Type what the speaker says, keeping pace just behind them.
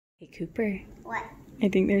Hey, Cooper. What? I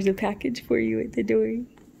think there's a package for you at the door. You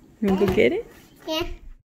want to go get it? Yeah.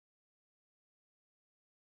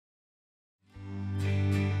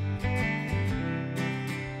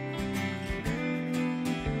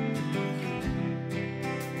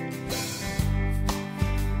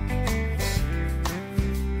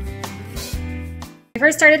 When I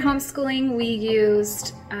first started homeschooling, we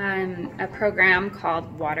used a program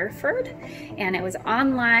called Waterford, and it was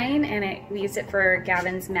online, and we used it for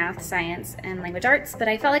Gavin's math, science, and language arts, but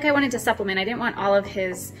I felt like I wanted to supplement. I didn't want all of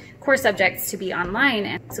his core subjects to be online,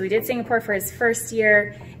 and so we did Singapore for his first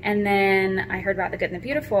year, and then I heard about The Good and the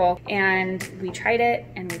Beautiful, and we tried it,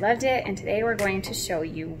 and we loved it, and today we're going to show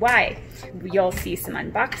you why. You'll see some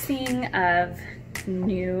unboxing of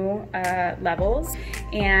new levels,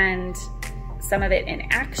 and some of it in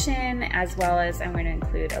action, as well as I'm going to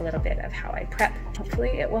include a little bit of how I prep.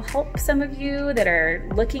 Hopefully it will help some of you that are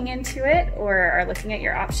looking into it or are looking at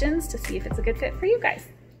your options to see if it's a good fit for you guys.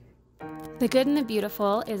 The Good and the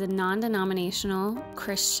Beautiful is a non-denominational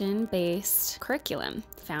Christian-based curriculum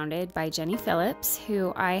founded by Jenny Phillips,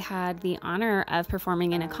 who I had the honor of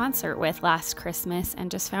performing in a concert with last Christmas, and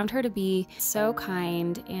just found her to be so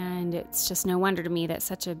kind, and it's just no wonder to me that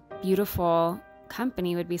such a beautiful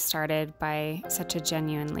company would be started by such a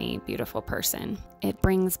genuinely beautiful person. It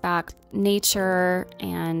brings back nature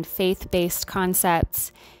and faith-based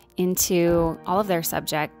concepts into all of their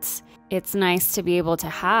subjects. It's nice to be able to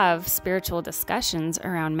have spiritual discussions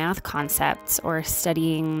around math concepts or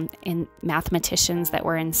studying in mathematicians that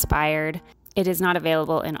were inspired. It is not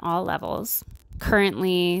available in all levels.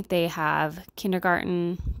 Currently, they have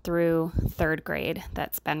kindergarten through 3rd grade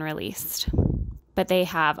that's been released. But they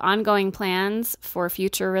have ongoing plans for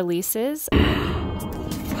future releases.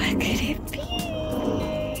 What could it be?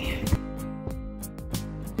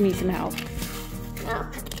 Need some help? No.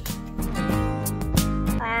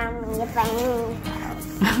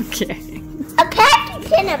 Okay. A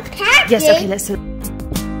package in a package? Yes, okay, let's...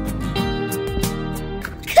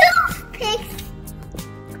 Toothpicks.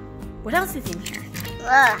 What else is in here?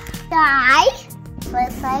 Die.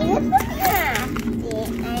 Let's say it's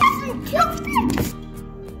toothpicks.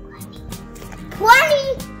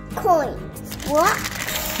 20 coins. What?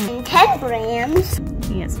 And 10 grams.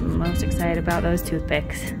 He is most excited about those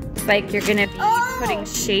toothpicks. It's like you're gonna be putting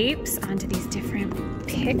shapes onto these different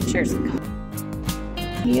pictures.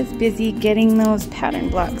 He is busy getting those pattern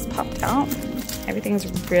blocks popped out. Everything's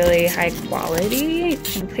really high quality.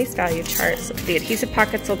 And place value charts. The adhesive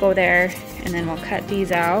pockets will go there, and then we'll cut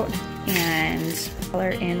these out and color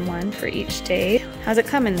in one for each day. How's it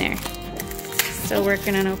coming there? Still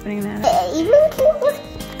working on opening that up. Even cute with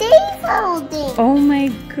day folding. Oh my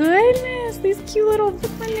goodness, these cute little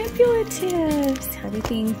manipulatives.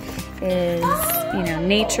 Everything is, you know,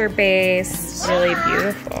 nature-based, really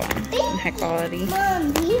beautiful and high quality.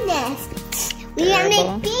 Mom, bee nest. We gotta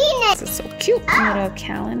make bee nest. This is so cute. Little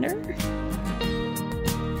calendar.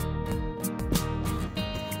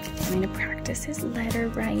 I'm going to practice his letter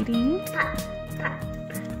writing.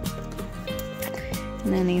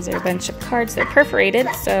 And then these are a bunch of cards. They're perforated,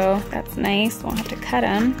 so that's nice. Won't have to cut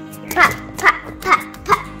them.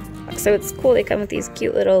 So it's cool. They come with these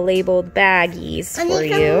cute little labeled baggies for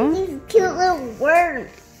you. These cute little worms.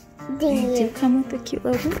 They do come with the cute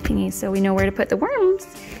little worm thingies, so we know where to put the worms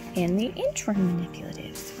in the inch-worm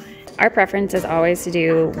manipulatives. Our preference is always to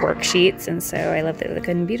do worksheets, and so I love that The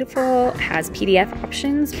Good and Beautiful has PDF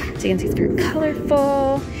options. So you can see it's very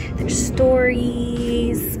colorful. There's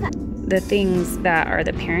stories. The things that are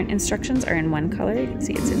the parent instructions are in one color. You can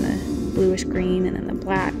see it's in the bluish green, and then the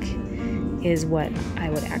black is what I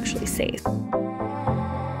would actually say.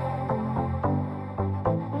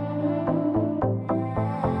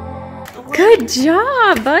 Good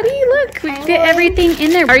job, buddy. Look, we fit everything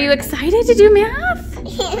in there. Are you excited to do math?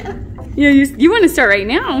 Yeah. Yeah, you want to start right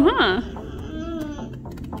now, huh?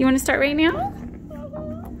 You want to start right now?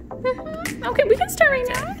 Okay, we can start right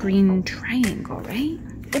now. Green triangle, right?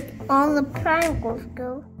 All the triangles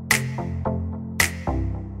go.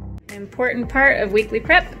 An important part of weekly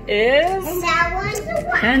prep is And that one's the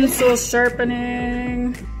one. pencil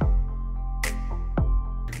sharpening.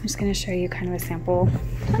 I'm just going to show you kind of a sample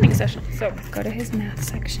planning session. So go to his math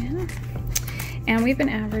section. And we've been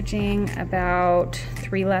averaging about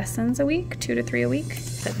 3 lessons a week, 2 to 3 a week.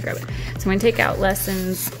 So I'm going to take out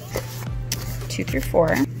lessons 2 through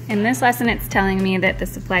 4. In this lesson, it's telling me that the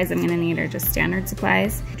supplies I'm going to need are just standard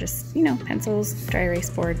supplies. Just, you know, pencils, dry erase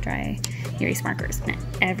board, dry erase markers. And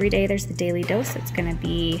every day there's the daily dose that's going to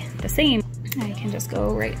be the same. I can just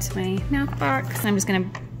go right to my math box. I'm just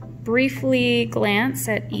going to briefly glance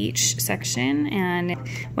at each section and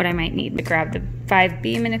what I might need to grab the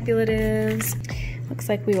 5B manipulatives. Looks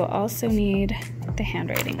like we will also need the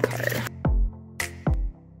handwriting card.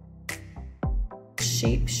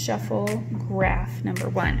 Shape Shuffle Graph number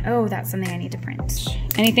 1. Oh, that's something I need to print.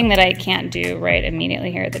 Anything that I can't do right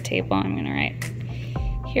immediately here at the table, I'm gonna write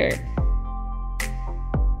here.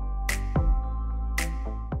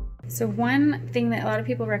 So one thing that a lot of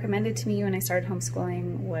people recommended to me when I started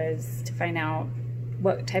homeschooling was to find out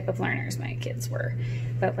what type of learners my kids were.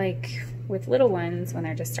 But like with little ones, when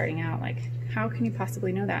they're just starting out, like how can you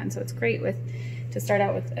possibly know that? And so it's great to start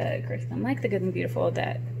out with a curriculum like the Good and Beautiful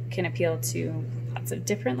that can appeal to lots of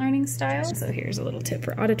different learning styles. So here's a little tip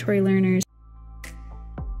for auditory learners.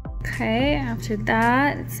 Okay, after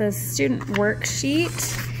that, it says student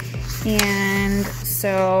worksheet. And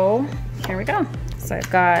so here we go. So I've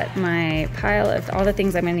got my pile of all the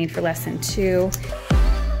things I'm gonna need for lesson 2.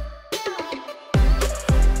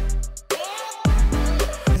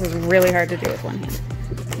 This is really hard to do with one hand.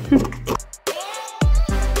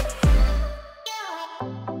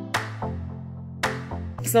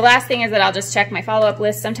 So the last thing is that I'll just check my follow-up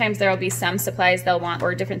list. Sometimes there will be some supplies they'll want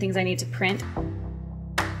or different things I need to print.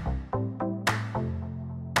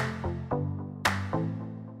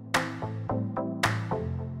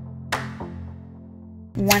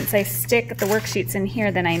 Once I stick the worksheets in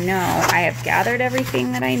here, then I know I have gathered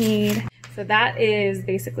everything that I need. So that is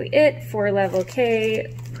basically it for level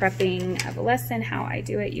K, prepping of a lesson, how I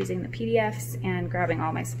do it using the PDFs and grabbing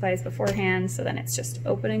all my supplies beforehand. So then it's just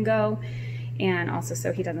open and go. And also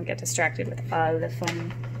so he doesn't get distracted with all the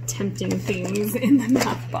fun, tempting things in the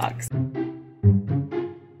math box.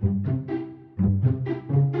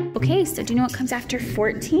 Okay, so do you know what comes after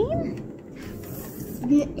 14?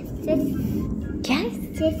 Yes?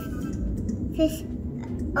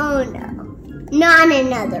 Oh no, not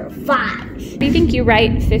another 5. Do you think you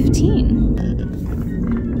write 15?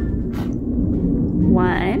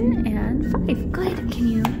 1 and 5, good. Do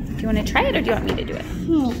you want to try it or do you want me to do it?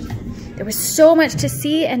 There was so much to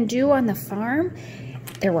see and do on the farm.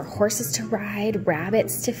 There were horses to ride,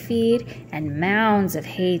 rabbits to feed, and mounds of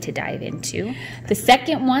hay to dive into. The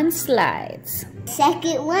second one slides.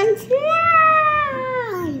 Second one slides.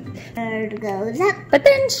 Third goes up. But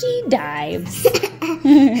then she dives.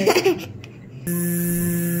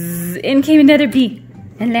 In came another bee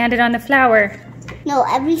and landed on the flower. No,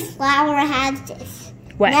 every flower has this.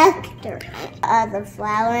 What? Nectar. The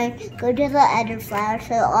flower, go to the other flower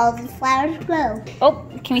so all the flowers grow. Oh,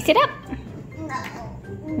 can we sit up? No.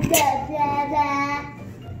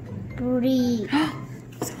 Breathe.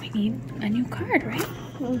 So we need a new card, right?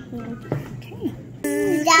 Okay.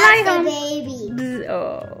 That's the baby.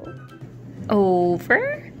 Oh.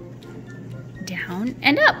 Over, down,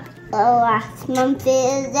 and up. Last month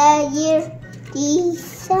is the year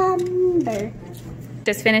December.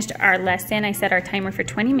 Just finished our lesson. I set our timer for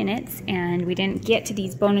 20 minutes and we didn't get to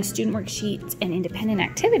these bonus student worksheets and independent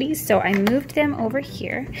activities, so I moved them over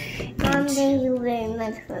here. Mom, thank you very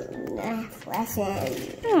much for the math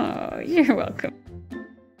lesson. Oh, you're welcome.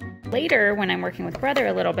 Later, when I'm working with brother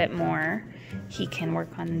a little bit more, he can work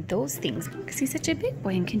on those things because he's such a big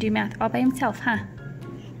boy and can do math all by himself, huh?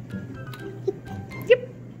 Yep.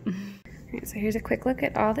 All right, so here's a quick look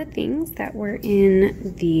at all the things that were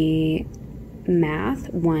in the Math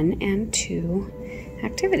 1 and 2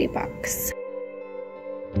 activity box.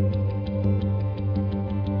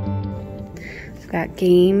 We've got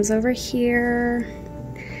games over here,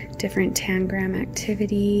 different tangram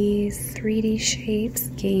activities, 3D shapes,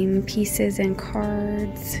 game pieces and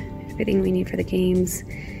cards, everything we need for the games.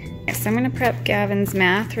 So I'm going to prep Gavin's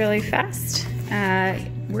math really fast.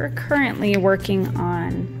 We're currently working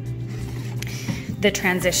on the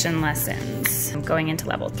transition lessons. Going into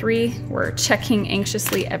level 3, we're checking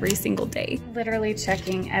anxiously every single day. Literally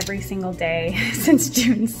checking every single day since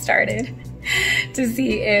June started to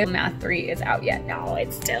see if Math 3 is out yet. No,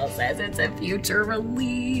 it still says it's a future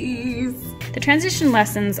release. The transition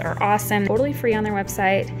lessons are awesome, totally free on their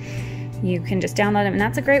website. You can just download them, and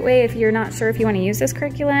that's a great way if you're not sure if you want to use this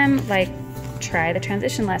curriculum. Like, try the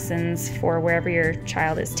transition lessons for wherever your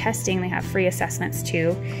child is testing. They have free assessments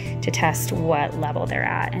too to test what level they're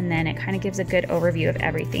at, and then it kind of gives a good overview of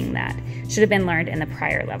everything that should have been learned in the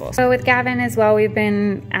prior levels. So with Gavin as well, we've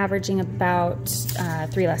been averaging about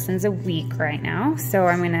 3 lessons a week right now, so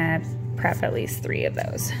I'm gonna prep at least 3 of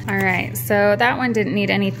those. All right, so that one didn't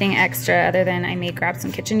need anything extra other than I may grab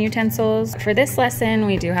some kitchen utensils. For this lesson,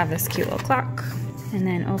 we do have this cute little clock. And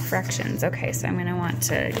then, oh, fractions. Okay, so I'm gonna want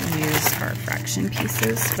to use our fraction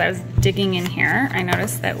pieces. As I was digging in here, I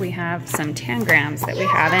noticed that we have some tangrams that we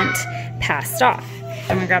haven't passed off.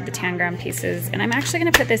 I'm gonna grab the tangram pieces, and I'm actually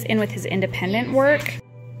gonna put this in with his independent work.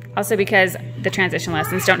 Also because the transition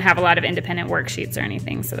lessons don't have a lot of independent worksheets or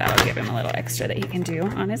anything, so that'll give him a little extra that he can do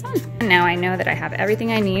on his own. Now I know that I have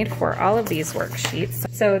everything I need for all of these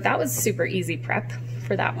worksheets. So that was super easy prep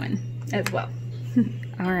for that one as well.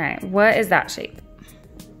 All right, what is that shape?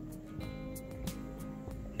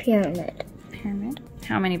 Pyramid. Pyramid.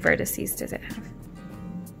 How many vertices does it have?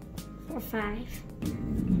 5.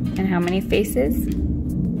 And how many faces?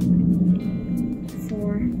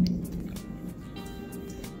 4.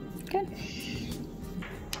 Good.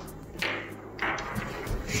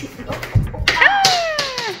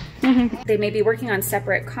 They may be working on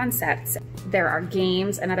separate concepts. There are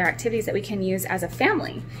games and other activities that we can use as a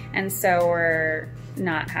family. And so we're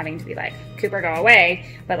not having to be like, Cooper, go away,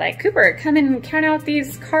 but like, Cooper, come and count out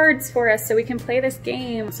these cards for us so we can play this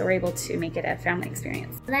game. So we're able to make it a family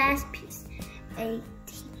experience. Last piece. 18.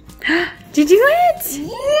 Did you do it?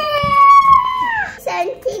 Yeah!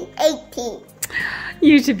 17, 18.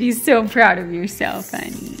 You should be so proud of yourself,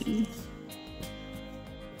 honey.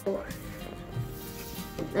 4.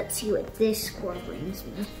 Let's see what this score brings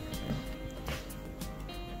me.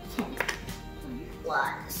 10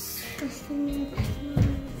 plus.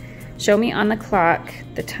 Show me on the clock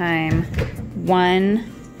the time.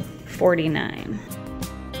 1:49.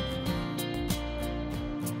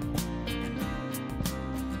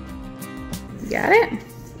 Got it?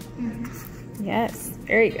 Mm-hmm. Yes,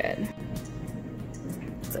 very good.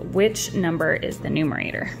 So which number is the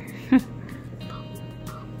numerator?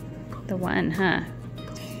 The 1, huh?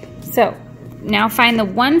 So now find the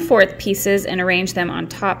 1/4 pieces and arrange them on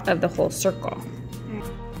top of the whole circle.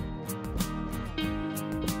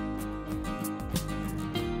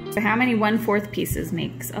 So how many 1/4 pieces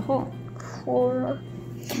makes a whole? 4.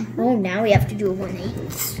 Oh, now we have to do a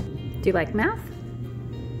 1/8. Do you like math?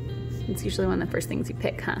 It's usually one of the first things you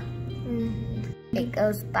pick, huh? Mm-hmm. It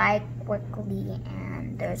goes by quickly,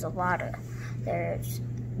 and there's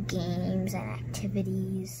games and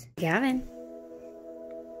activities. Gavin,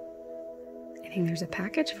 I think there's a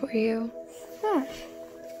package for you. Huh.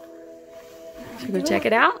 Should we go check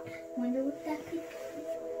it out? Wonder what that could be.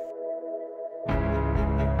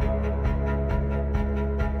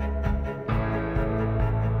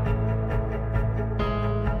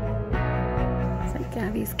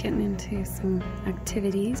 Gabby's getting into some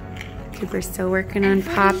activities. Cooper's still working on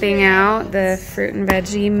popping out the fruit and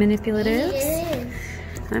veggie manipulatives.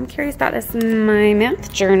 I'm curious about this in my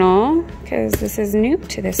math journal because this is new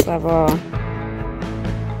to this level.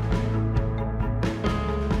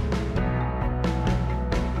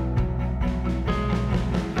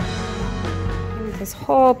 This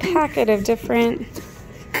whole packet of different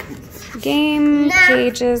game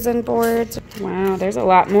pages and boards. Wow, there's a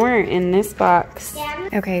lot more in this box.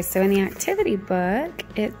 Okay, so in the activity book,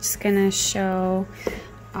 it's gonna show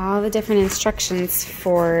all the different instructions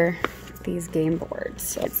for these game boards.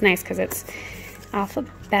 So it's nice because it's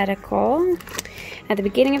alphabetical. At the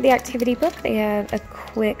beginning of the activity book, they have a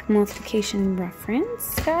quick multiplication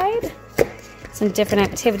reference guide. Some different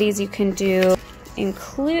activities you can do,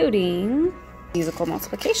 including musical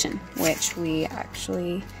multiplication, which we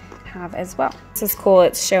actually have as well. This is cool.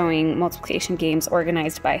 It's showing multiplication games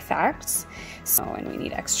organized by facts. So, and we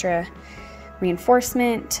need extra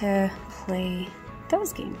reinforcement to play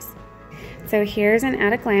those games. So here's an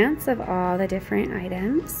at a glance of all the different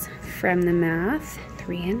items from the math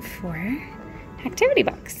 3 and 4 activity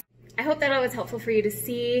box. I hope that was helpful for you to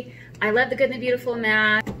see. I love the good and the beautiful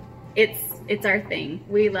math. It's our thing.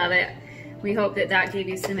 We love it. We hope that that gave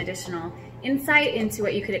you some additional insight into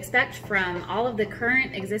what you could expect from all of the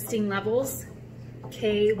current existing levels,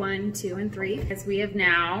 K1, 2, and 3, as we have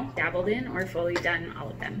now dabbled in or fully done all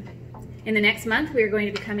of them. In the next month, we are going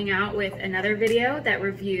to be coming out with another video that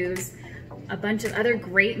reviews a bunch of other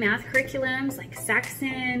great math curriculums like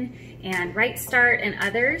Saxon and Right Start and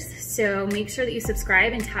others. So make sure that you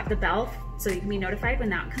subscribe and tap the bell so you can be notified when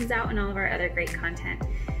that comes out and all of our other great content.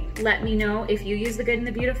 Let me know if you use the good and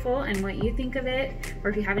the beautiful and what you think of it, or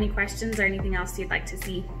if you have any questions or anything else you'd like to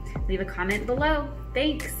see. Leave a comment below.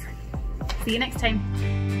 Thanks. See you next time.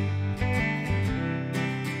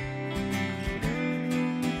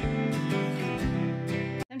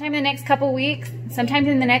 Sometime in the next couple weeks, sometimes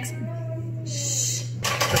in the next,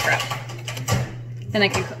 then I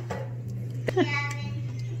can cook.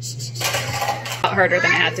 A lot harder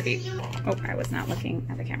than it had to be. Oh, I was not looking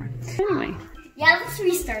at the camera. Anyway. Yeah, let's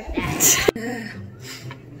restart that.